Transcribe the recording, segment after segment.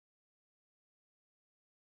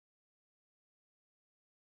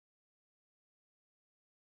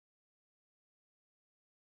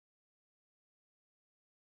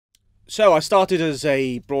So I started as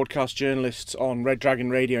a broadcast journalist on Red Dragon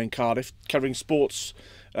Radio in Cardiff, covering sports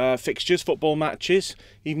fixtures, football matches,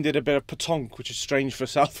 even did a bit of petanque, which is strange for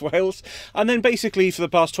South Wales. And then basically for the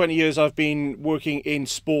past 20 years I've been working in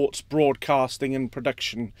sports broadcasting and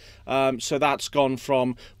production. So that's gone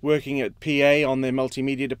from working at PA on their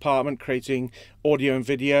multimedia department, creating audio and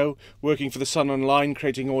video, working for the Sun Online,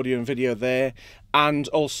 creating audio and video there, and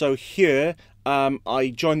also here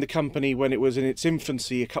I joined the company when it was in its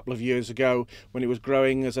infancy a couple of years ago, when it was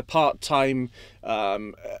growing, as a part-time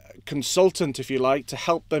consultant, if you like, to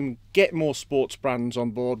help them get more sports brands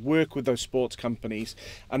on board, work with those sports companies.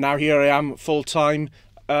 And now here I am full-time,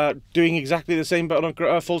 doing exactly the same but on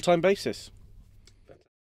a full-time basis.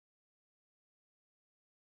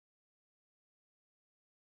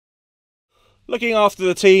 Looking after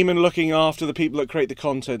the team and looking after the people that create the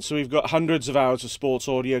content. So we've got hundreds of hours of sports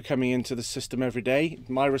audio coming into the system every day.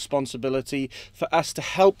 My responsibility for us to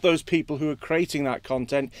help those people who are creating that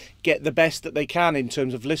content get the best that they can in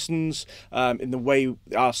terms of listens, in the way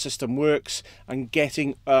our system works, and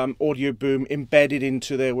getting Audioboom embedded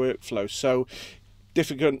into their workflow. So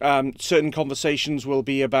certain conversations will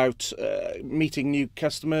be about meeting new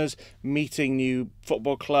customers, meeting new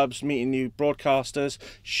football clubs, meeting new broadcasters,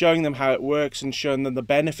 showing them how it works and showing them the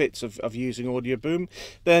benefits of using Audioboom.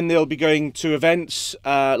 Then they'll be going to events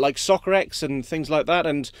like SoccerX and things like that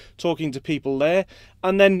and talking to people there.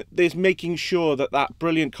 And then there's making sure that that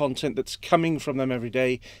brilliant content that's coming from them every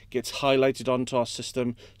day gets highlighted onto our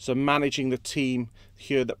system. So managing the team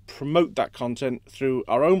here that promote that content through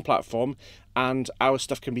our own platform, and our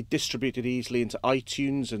stuff can be distributed easily into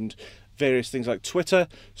iTunes and various things like Twitter.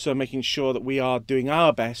 So making sure that we are doing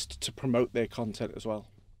our best to promote their content as well.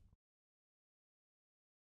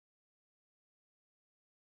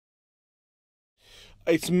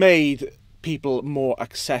 It's made people more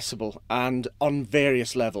accessible and on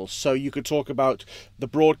various levels. So you could talk about the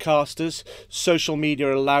broadcasters. Social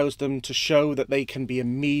media allows them to show that they can be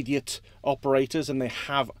immediate operators and they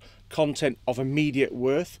have content of immediate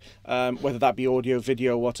worth, whether that be audio,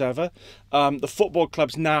 video, whatever. The football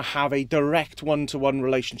clubs now have a direct one-to-one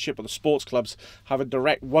relationship, or the sports clubs have a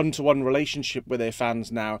direct one-to-one relationship with their fans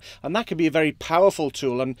now, and that can be a very powerful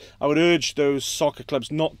tool. And I would urge those soccer clubs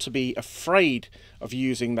not to be afraid of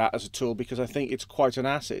using that as a tool, because I think it's quite an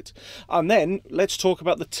asset. And then let's talk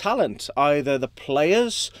about the talent, either the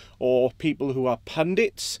players or people who are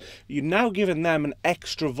pundits. You've now given them an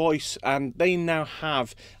extra voice, and they now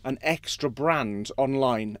have an extra brand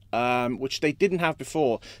online, which they didn't have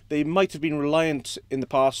before. They might have been reliant in the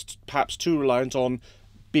past, perhaps too reliant on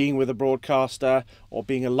being with a broadcaster or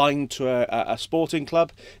being aligned to a sporting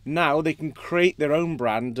club. Now they can create their own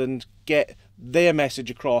brand and get their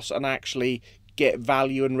message across and actually get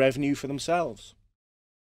value and revenue for themselves.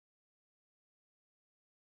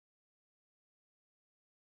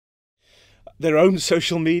 Their own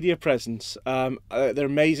social media presence. They're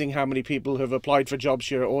amazing how many people have applied for jobs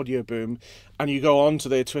here at Audioboom, and you go on to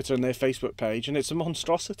their Twitter and their Facebook page and it's a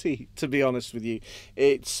monstrosity, to be honest with you.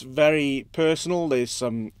 It's very personal. There's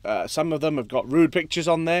some of them have got rude pictures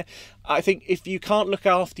on there. I think if you can't look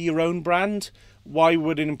after your own brand, why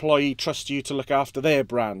would an employee trust you to look after their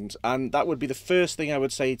brand? And that would be the first thing I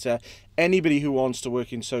would say to anybody who wants to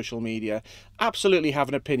work in social media. Absolutely have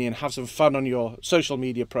an opinion, have some fun on your social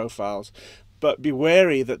media profiles, but be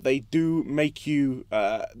wary that they do make you,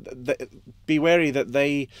 be wary that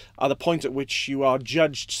they are the point at which you are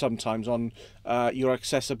judged sometimes on your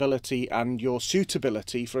accessibility and your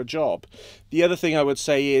suitability for a job. The other thing I would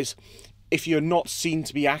say is, if you're not seen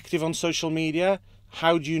to be active on social media,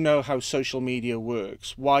 how do you know how social media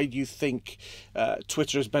works? Why do you think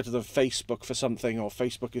Twitter is better than Facebook for something, or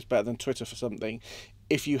Facebook is better than Twitter for something,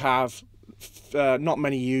 if you have not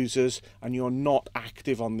many users and you're not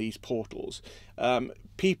active on these portals?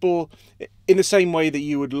 People, in the same way that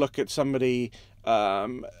you would look at somebody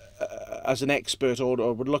as an expert,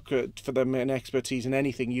 or would look for them an expertise in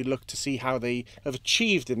anything, you look to see how they have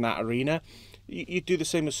achieved in that arena. You do the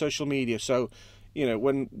same with social media. So, you know,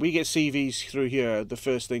 when we get CVs through here, the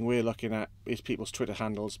first thing we're looking at is people's Twitter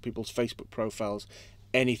handles, people's Facebook profiles,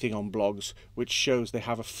 anything on blogs, which shows they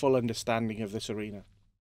have a full understanding of this arena.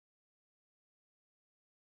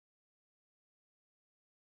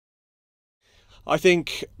 I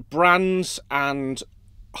think brands and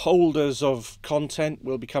holders of content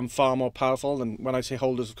will become far more powerful. And when I say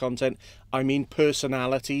holders of content, I mean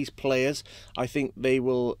personalities, players. I think they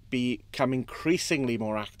will become increasingly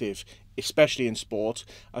more active especially in sport,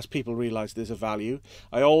 as people realise there's a value.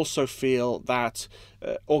 I also feel that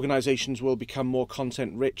organisations will become more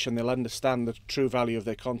content rich and they'll understand the true value of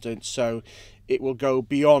their content, so it will go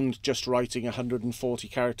beyond just writing a 140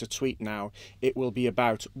 character tweet now. It will be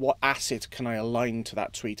about what asset can I align to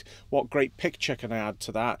that tweet, what great picture can I add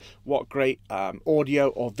to that, what great audio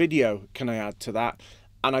or video can I add to that.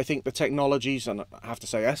 And I think the technologies, and I have to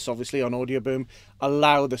say yes, obviously, on Audioboom,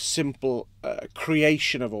 allow the simple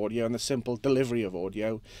creation of audio and the simple delivery of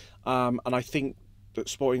audio. And I think that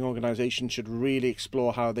sporting organisations should really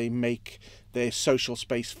explore how they make their social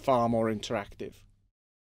space far more interactive.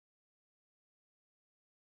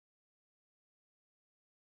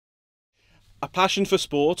 A passion for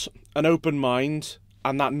sport, an open mind,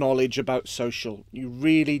 and that knowledge about social. You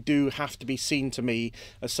really do have to be seen to me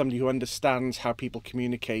as somebody who understands how people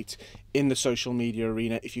communicate in the social media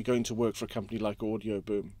arena if you're going to work for a company like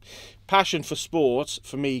Audioboom. Passion for sport,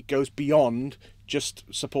 for me, goes beyond just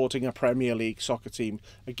supporting a Premier League soccer team.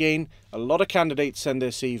 Again, a lot of candidates send their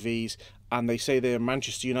CVs and they say they're a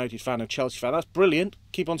Manchester United fan, a Chelsea fan. That's brilliant.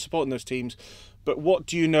 Keep on supporting those teams. But what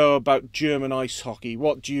do you know about German ice hockey?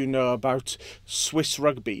 What do you know about Swiss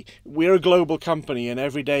rugby? We're a global company and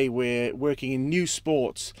every day we're working in new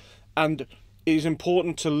sports, and it is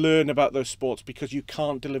important to learn about those sports because you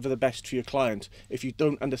can't deliver the best for your client if you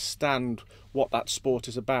don't understand what that sport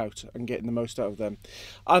is about and getting the most out of them.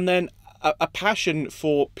 And then a passion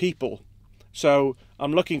for people. So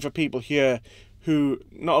I'm looking for people here who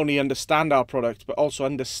not only understand our product, but also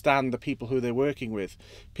understand the people who they're working with.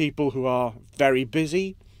 People who are very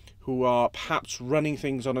busy, who are perhaps running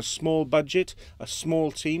things on a small budget, a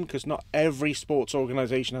small team, because not every sports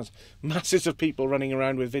organisation has masses of people running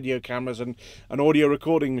around with video cameras and audio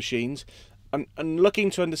recording machines, and looking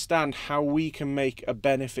to understand how we can make a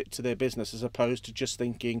benefit to their business as opposed to just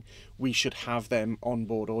thinking we should have them on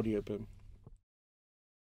board Audioboom.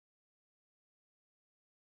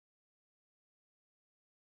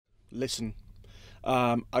 Listen.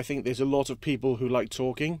 I think there's a lot of people who like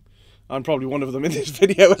talking. I'm probably one of them in this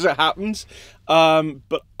video as it happens.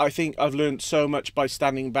 But I think I've learned so much by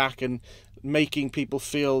standing back and making people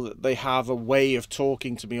feel that they have a way of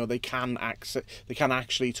talking to me, or they can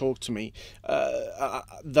actually talk to me,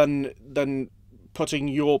 than putting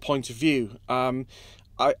your point of view. I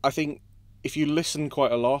think if you listen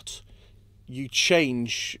quite a lot, you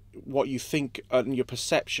change what you think and your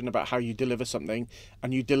perception about how you deliver something,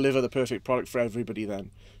 and you deliver the perfect product for everybody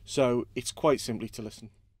then. So it's quite simply to listen.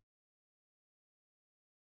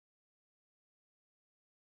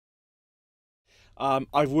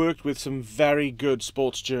 I've worked with some very good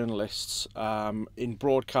sports journalists in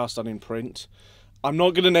broadcast and in print. I'm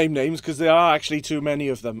not going to name names because there are actually too many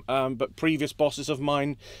of them, but previous bosses of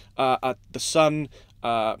mine at The Sun,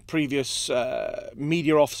 previous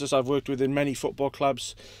media officers I've worked with in many football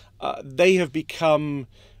clubs, they have become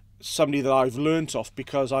somebody that I've learnt off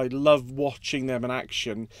because I love watching them in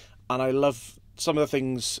action, and I love some of the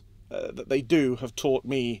things that they do have taught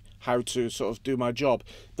me how to sort of do my job.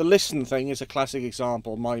 The listen thing is a classic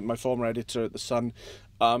example. My former editor at The Sun,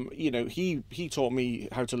 you know, he taught me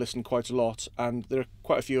how to listen quite a lot, and there are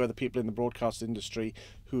quite a few other people in the broadcast industry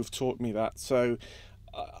who have taught me that. So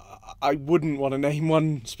I wouldn't want to name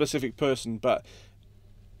one specific person, but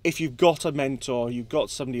if you've got a mentor, you've got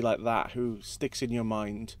somebody like that who sticks in your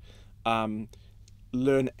mind,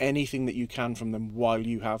 learn anything that you can from them while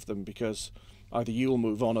you have them, because either you'll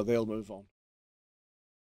move on or they'll move on.